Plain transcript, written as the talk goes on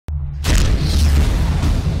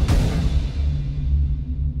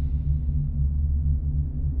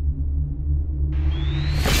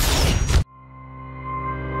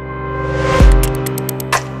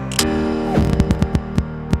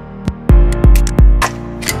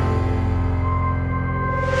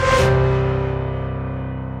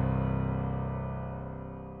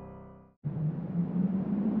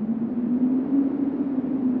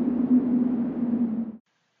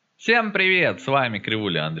Всем привет! С вами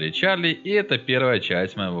Кривуля Андрей Чарли, и это первая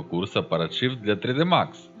часть моего курса по Redshift для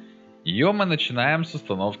 3dsmax. Ее мы начинаем с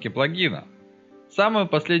установки плагина. Самую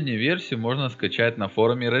последнюю версию можно скачать на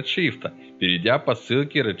форуме Redshift, перейдя по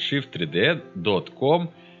ссылке redshift3d.com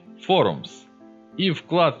forums. И в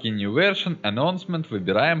вкладке New Version Announcement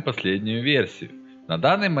выбираем последнюю версию. На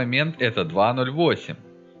данный момент это 2.08.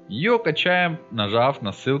 Ее качаем, нажав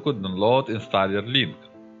на ссылку Download Installer Link.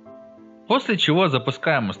 После чего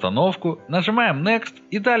запускаем установку, нажимаем Next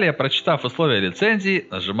и далее, прочитав условия лицензии,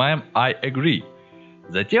 нажимаем I agree.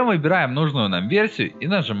 Затем выбираем нужную нам версию и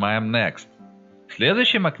нажимаем Next. В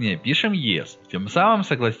следующем окне пишем Yes, тем самым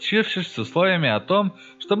согласившись с условиями о том,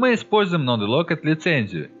 что мы используем NodeLocket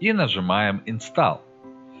лицензию, и нажимаем Install.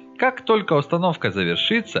 Как только установка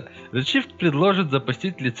завершится, Redshift предложит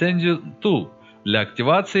запустить лицензию Tool для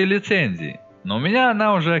активации лицензии, но у меня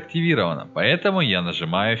она уже активирована, поэтому я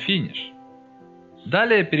нажимаю Finish.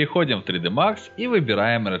 Далее переходим в 3dsmax и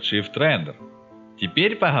выбираем Redshift Render.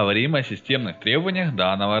 Теперь поговорим о системных требованиях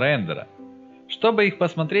данного рендера. Чтобы их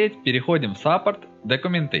посмотреть, переходим в Support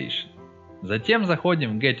Documentation. Затем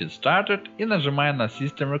заходим в Get It Started и нажимаем на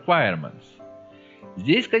System Requirements.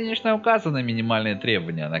 Здесь, конечно, указаны минимальные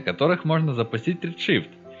требования, на которых можно запустить Redshift.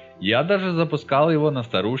 Я даже запускал его на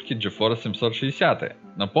старушке GeForce 760,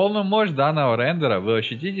 но полную мощь данного рендера вы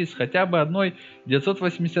ощутите с хотя бы одной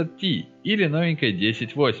 980 или новенькой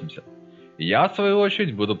 1080. Я в свою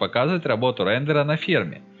очередь буду показывать работу рендера на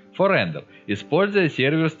ферме ForRender, используя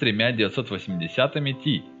сервер с тремя 980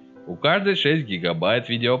 Ti, у каждой 6 гигабайт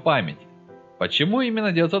видеопамяти. Почему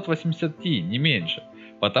именно 980 Ti, не меньше?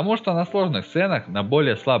 Потому что на сложных сценах на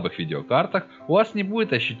более слабых видеокартах у вас не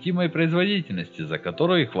будет ощутимой производительности, за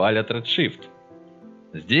которую хвалят Redshift.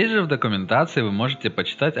 Здесь же в документации вы можете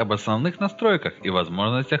почитать об основных настройках и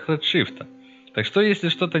возможностях Redshift. Так что если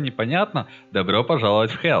что-то непонятно, добро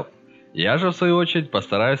пожаловать в Help. Я же в свою очередь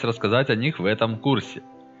постараюсь рассказать о них в этом курсе.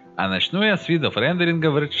 А начну я с видов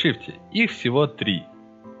рендеринга в Redshift, их всего 3.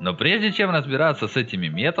 Но прежде чем разбираться с этими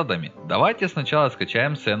методами, давайте сначала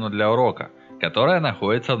скачаем сцену для урока, которая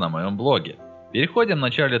находится на моем блоге. Переходим на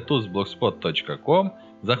CharlyTutors.blogspot.com,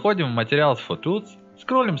 заходим в Materials for Tuts,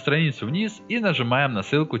 скроллим страницу вниз и нажимаем на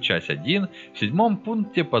ссылку часть 1 в 7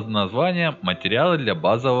 пункте под названием «Материалы для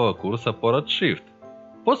базового курса по Redshift»,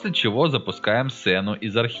 после чего запускаем сцену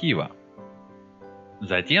из архива.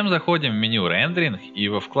 Затем заходим в меню Rendering и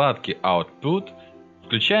во вкладке Output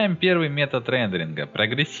включаем первый метод рендеринга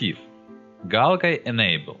Progressive галкой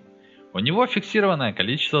Enable. У него фиксированное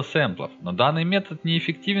количество сэмплов, но данный метод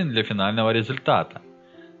неэффективен для финального результата.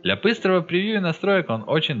 Для быстрого превью и настроек он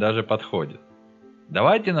очень даже подходит.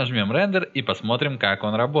 Давайте нажмем рендер и посмотрим, как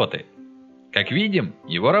он работает. Как видим,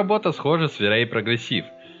 его работа схожа с V-Ray Progressive,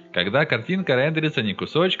 когда картинка рендерится не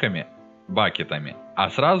кусочками, бакетами, а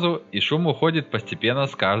сразу, и шум уходит постепенно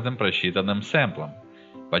с каждым просчитанным сэмплом.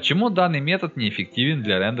 Почему данный метод неэффективен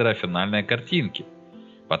для рендера финальной картинки?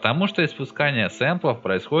 Потому что испускание сэмплов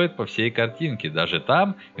происходит по всей картинке, даже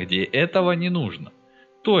там, где этого не нужно.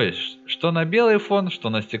 То есть, что на белый фон, что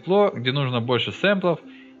на стекло, где нужно больше сэмплов,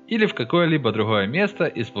 или в какое-либо другое место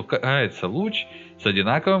испускается луч с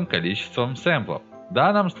одинаковым количеством сэмплов. В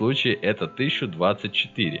данном случае это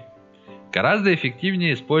 1024. Гораздо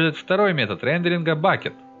эффективнее использовать второй метод рендеринга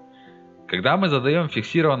Bucket, когда мы задаем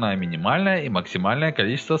фиксированное минимальное и максимальное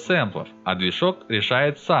количество сэмплов, а движок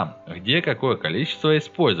решает сам, где какое количество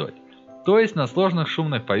использовать. То есть на сложных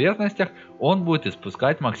шумных поверхностях он будет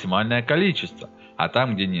испускать максимальное количество, а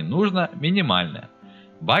там, где не нужно, минимальное.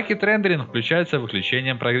 Bucket рендеринг включается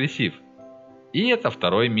выключением Progressive. И это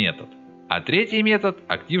второй метод. А третий метод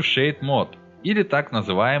Active Shade Mode, или так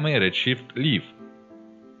называемый Redshift Leaf.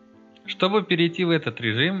 Чтобы перейти в этот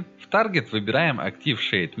режим, в Target выбираем Active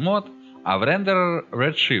Shade Mode, а в Renderer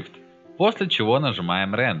Redshift, после чего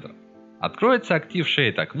нажимаем Render. Откроется Active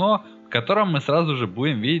Shade окно, в котором мы сразу же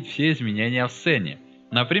будем видеть все изменения в сцене.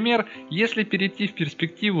 Например, если перейти в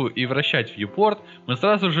перспективу и вращать Viewport, мы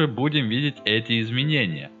сразу же будем видеть эти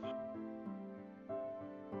изменения.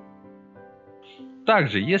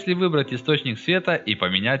 Также, если выбрать источник света и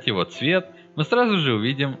поменять его цвет, мы сразу же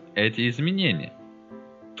увидим эти изменения.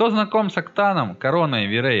 Кто знаком с Octane, короной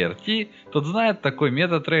V-Ray RT, тот знает такой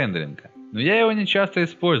метод рендеринга. Но я его не часто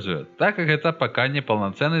использую, так как это пока не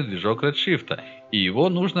полноценный движок Redshift, и его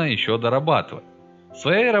нужно еще дорабатывать. В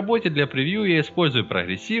своей работе для превью я использую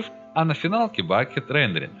Progressive, а на финалке Bucket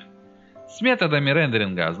рендеринг. С методами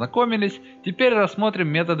рендеринга ознакомились, теперь рассмотрим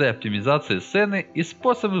методы оптимизации сцены и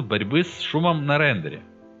способы борьбы с шумом на рендере.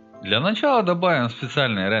 Для начала добавим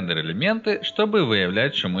специальные рендер-элементы, чтобы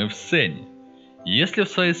выявлять шумы в сцене. Если в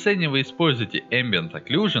своей сцене вы используете Ambient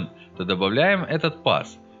Occlusion, то добавляем этот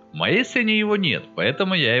пас. В моей сцене его нет,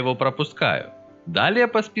 поэтому я его пропускаю. Далее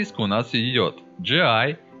по списку у нас идет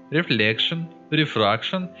GI, Reflection,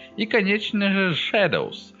 Refraction и, конечно же,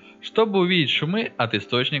 Shadows, чтобы увидеть шумы от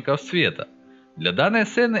источников света. Для данной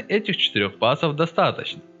сцены этих 4 пассов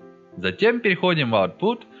достаточно. Затем переходим в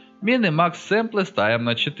Output, Min и Max сэмплы ставим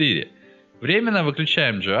на 4. Временно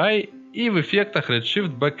выключаем GI и в эффектах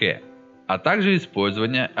Redshift bokeh, а также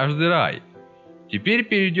использование HDRI. Теперь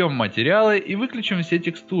перейдем в материалы и выключим все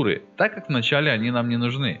текстуры, так как вначале они нам не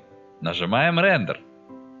нужны. Нажимаем Render.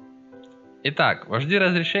 Итак, в HD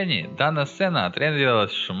разрешении данная сцена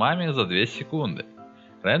отрендерилась шумами за 2 секунды.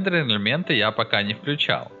 Рендер элементы я пока не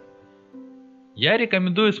включал. Я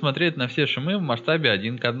рекомендую смотреть на все шумы в масштабе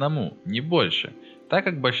 1 к 1, не больше, так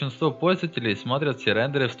как большинство пользователей смотрят все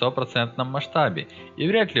рендеры в 100% масштабе и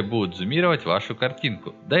вряд ли будут зумировать вашу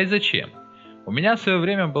картинку. Да и зачем? У меня в свое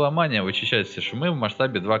время была мания вычищать все шумы в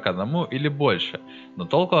масштабе 2 к 1 или больше, но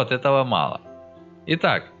толку от этого мало.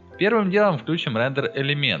 Итак, первым делом включим рендер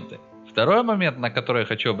элементы. Второй момент, на который я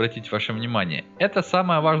хочу обратить ваше внимание, это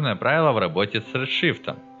самое важное правило в работе с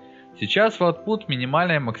Redshift. Сейчас в output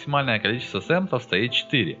минимальное и максимальное количество сэмплов стоит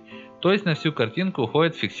 4, то есть на всю картинку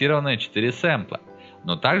уходит фиксированные 4 сэмпла.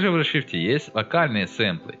 Но также в Redshift есть локальные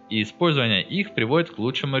сэмплы, и использование их приводит к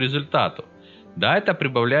лучшему результату. Да, это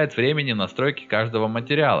прибавляет времени в настройке каждого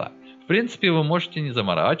материала. В принципе, вы можете не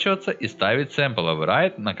заморачиваться и ставить Sample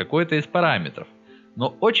Override на какой-то из параметров.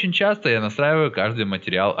 Но очень часто я настраиваю каждый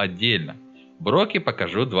материал отдельно. В уроке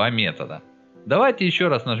покажу 2 метода. Давайте еще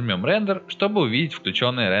раз нажмем Render, чтобы увидеть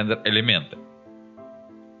включенные рендер элементы.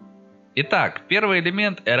 Итак, первый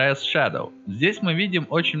элемент RsShadow. Здесь мы видим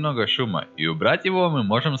очень много шума, и убрать его мы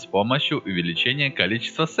можем с помощью увеличения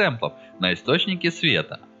количества сэмплов на источнике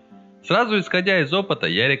света. Сразу исходя из опыта,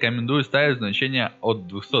 я рекомендую ставить значение от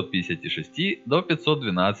 256 до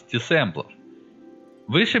 512 сэмплов.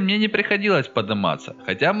 Выше мне не приходилось подниматься,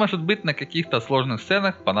 хотя может быть на каких-то сложных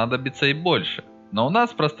сценах понадобится и больше. Но у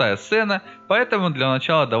нас простая сцена, поэтому для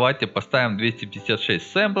начала давайте поставим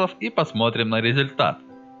 256 сэмплов и посмотрим на результат.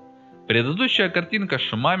 Предыдущая картинка с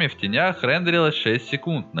шумами в тенях рендерилась 6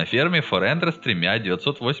 секунд на ферме ForRender с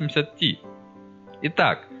 3980T.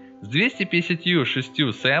 Итак, с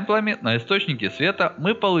 256 сэмплами на источнике света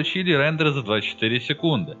мы получили рендер за 24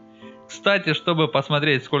 секунды. Кстати, чтобы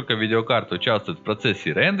посмотреть, сколько видеокарт участвует в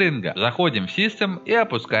процессе рендеринга, заходим в System и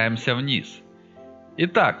опускаемся вниз.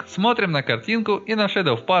 Итак, смотрим на картинку, и на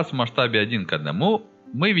Shadow Pass в масштабе 1 к 1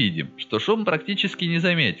 мы видим, что шум практически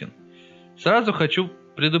незаметен. Сразу хочу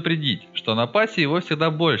предупредить, что на пассе его всегда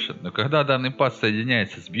больше, но когда данный пасс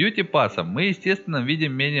соединяется с Beauty пассом, мы естественно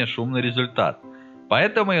видим менее шумный результат.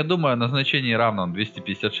 Поэтому я думаю о значении равном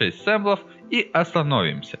 256 сэмплов и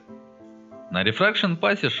остановимся. На Refraction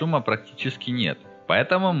пассе шума практически нет,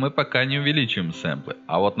 поэтому мы пока не увеличим сэмплы,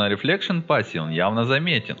 а вот на Reflection пассе он явно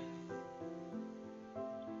заметен.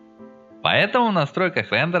 Поэтому в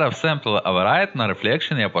настройках рендера в Sample Override на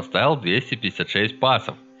Reflection я поставил 256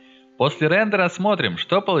 пассов. После рендера смотрим,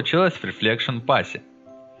 что получилось в Reflection пассе.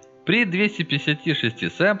 При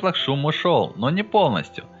 256 сэмплах шум ушел, но не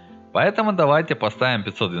полностью. Поэтому давайте поставим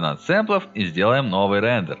 512 сэмплов и сделаем новый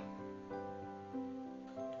рендер.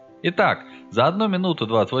 Итак, за 1 минуту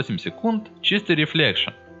 28 секунд чистый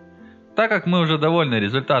Reflection. Так как мы уже довольны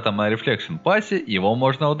результатом на Reflection пассе, его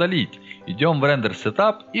можно удалить. Идем в Render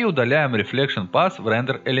Setup и удаляем Reflection Pass в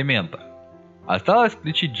рендер элементах. Осталось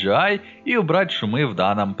включить GI и убрать шумы в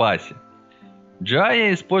данном пассе. GI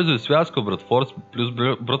я использую связку BruteForce плюс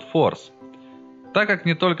BruteForce, так как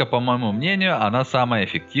не только по моему мнению она самая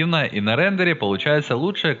эффективная и на рендере получается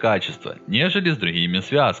лучшее качество, нежели с другими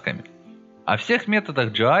связками. О всех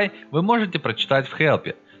методах GI вы можете прочитать в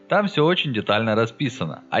Help, там все очень детально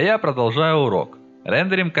расписано, а я продолжаю урок.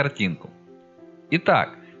 Рендерим картинку.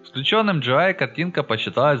 Итак, с включенным GI картинка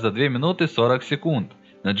посчиталась за 2 минуты 40 секунд.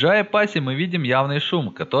 На GI пассе мы видим явный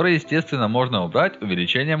шум, который естественно можно убрать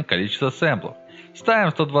увеличением количества сэмплов.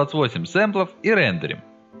 Ставим 128 сэмплов и рендерим.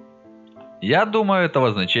 Я думаю,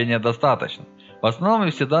 этого значения достаточно. В основном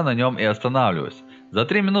я всегда на нем и останавливаюсь. За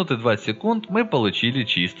 3 минуты 20 секунд мы получили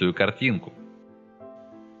чистую картинку.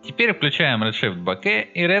 Теперь включаем Redshift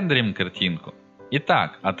bokeh и рендерим картинку.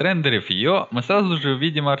 Итак, отрендерив ее, мы сразу же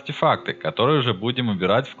увидим артефакты, которые уже будем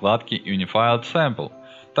убирать в вкладке Unified Sample,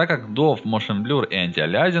 так как DOF, Motion Blur и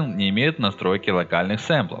Anti-Aliasing не имеют настройки локальных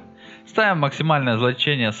сэмплов. Ставим максимальное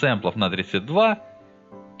значение сэмплов на 32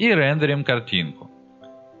 и рендерим картинку.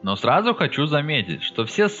 Но сразу хочу заметить, что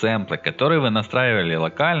все сэмплы, которые вы настраивали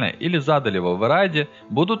локально или задали в оверрайде,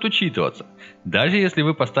 будут учитываться, даже если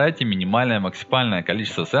вы поставите минимальное и максимальное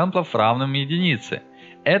количество сэмплов равным единице.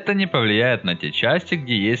 Это не повлияет на те части,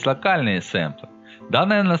 где есть локальные сэмплы.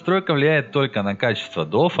 Данная настройка влияет только на качество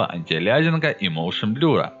дофа, антиалиазинга и motion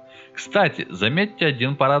блюра. Кстати, заметьте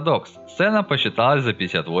один парадокс. Сцена посчиталась за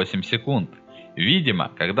 58 секунд. Видимо,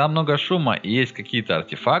 когда много шума и есть какие-то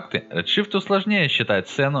артефакты, Redshift'у сложнее считать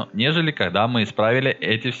сцену, нежели когда мы исправили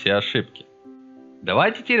эти все ошибки.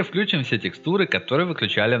 Давайте теперь включим все текстуры, которые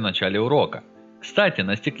выключали в начале урока. Кстати,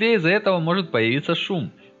 на стекле из-за этого может появиться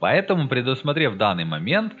шум, поэтому, предусмотрев данный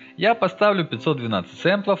момент, я поставлю 512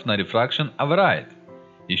 сэмплов на Reflection Override.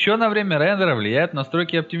 Еще на время рендера влияют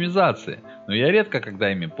настройки оптимизации, но я редко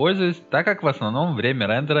когда ими пользуюсь, так как в основном время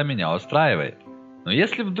рендера меня устраивает. Но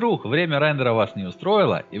если вдруг время рендера вас не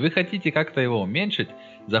устроило и вы хотите как-то его уменьшить,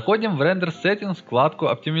 заходим в Render Settings вкладку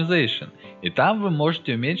Optimization, и там вы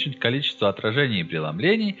можете уменьшить количество отражений и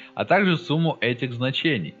преломлений, а также сумму этих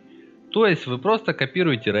значений. То есть вы просто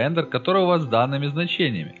копируете рендер, который у вас с данными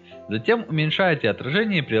значениями, затем уменьшаете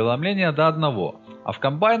отражение и преломление до 1, а в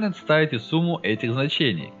Combined ставите сумму этих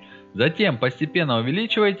значений. Затем постепенно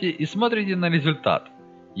увеличиваете и смотрите на результат.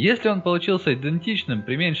 Если он получился идентичным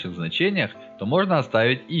при меньших значениях, то можно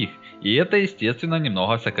оставить их, и это естественно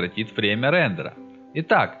немного сократит время рендера.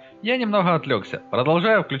 Итак, я немного отвлекся,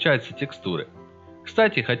 продолжаю включать все текстуры.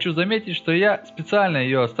 Кстати, хочу заметить, что я специально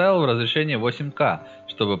ее оставил в разрешении 8К,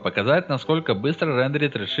 чтобы показать, насколько быстро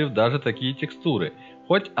рендерит Redshift даже такие текстуры,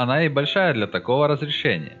 хоть она и большая для такого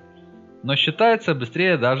разрешения. Но считается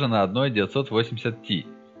быстрее даже на одной 980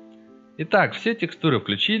 Итак, все текстуры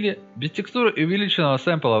включили. Без текстуры и увеличенного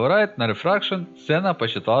Sample Override на Reflection сцена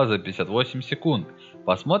посчиталась за 58 секунд.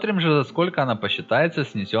 Посмотрим же, за сколько она посчитается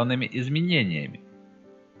с снесенными изменениями.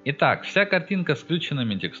 Итак, вся картинка с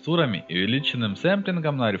включенными текстурами и увеличенным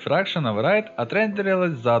сэмплингом на Reflection Override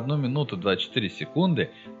отрендерилась за 1 минуту 24 секунды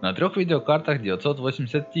на 3 видеокартах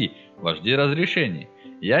 980 в HD разрешении.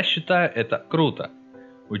 Я считаю это круто,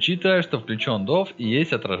 учитывая, что включен DOF и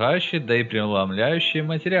есть отражающие, да и преломляющие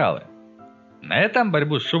материалы. На этом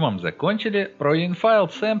борьбу с шумом закончили. Про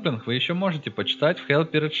Infield Sampling вы еще можете почитать в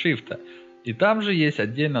Help Redshift, и там же есть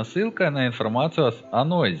отдельная ссылка на информацию о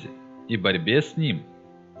Noise и борьбе с ним.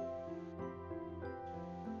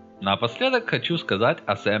 Напоследок хочу сказать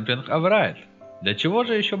о Sampling Override. Для чего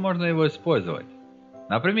же еще можно его использовать?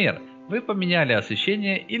 Например, вы поменяли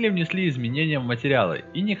освещение или внесли изменения в материалы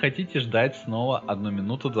и не хотите ждать снова 1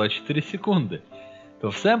 минуту 24 секунды,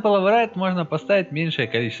 то в Sample Override можно поставить меньшее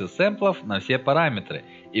количество сэмплов на все параметры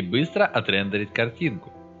и быстро отрендерить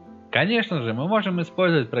картинку. Конечно же, мы можем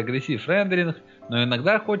использовать прогрессив рендеринг, но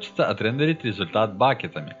иногда хочется отрендерить результат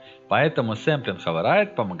бакетами, поэтому Sampling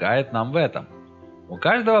Override помогает нам в этом. У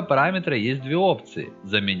каждого параметра есть две опции: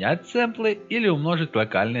 заменять сэмплы или умножить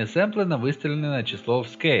локальные сэмплы на выставленное число в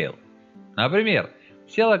Scale. Например,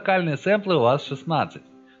 все локальные сэмплы у вас 16,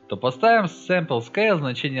 то поставим Sample Scale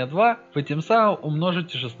значение 2, вы тем самым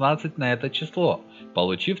умножите 16 на это число,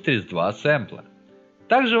 получив 32 сэмпла.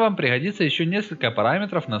 Также вам пригодится еще несколько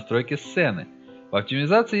параметров настройки сцены. В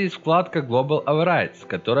оптимизации есть вкладка Global Overrides,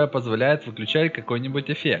 которая позволяет выключать какой-нибудь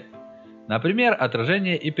эффект. Например,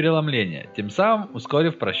 отражение и преломление, тем самым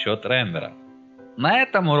ускорив просчет рендера. На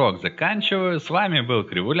этом урок заканчиваю. С вами был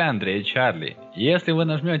Кривуля Андрей Чарли. Если вы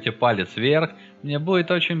нажмете палец вверх, мне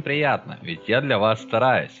будет очень приятно, ведь я для вас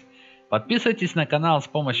стараюсь. Подписывайтесь на канал с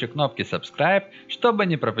помощью кнопки Subscribe, чтобы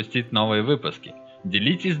не пропустить новые выпуски.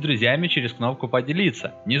 Делитесь с друзьями через кнопку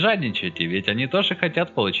поделиться. Не жадничайте, ведь они тоже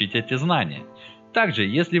хотят получить эти знания. Также,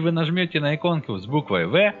 если вы нажмете на иконку с буквой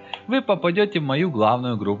В, вы попадете в мою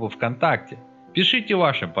главную группу ВКонтакте. Пишите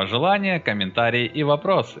ваши пожелания, комментарии и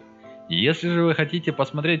вопросы. И если же вы хотите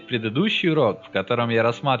посмотреть предыдущий урок, в котором я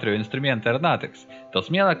рассматриваю инструменты RNATEX, то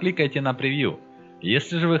смело кликайте на превью.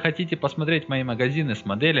 Если же вы хотите посмотреть мои магазины с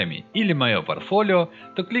моделями или мое портфолио,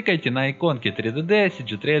 то кликайте на иконки 3DD,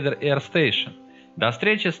 CGTrader и AirStation. До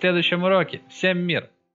встречи в следующем уроке. Всем мир!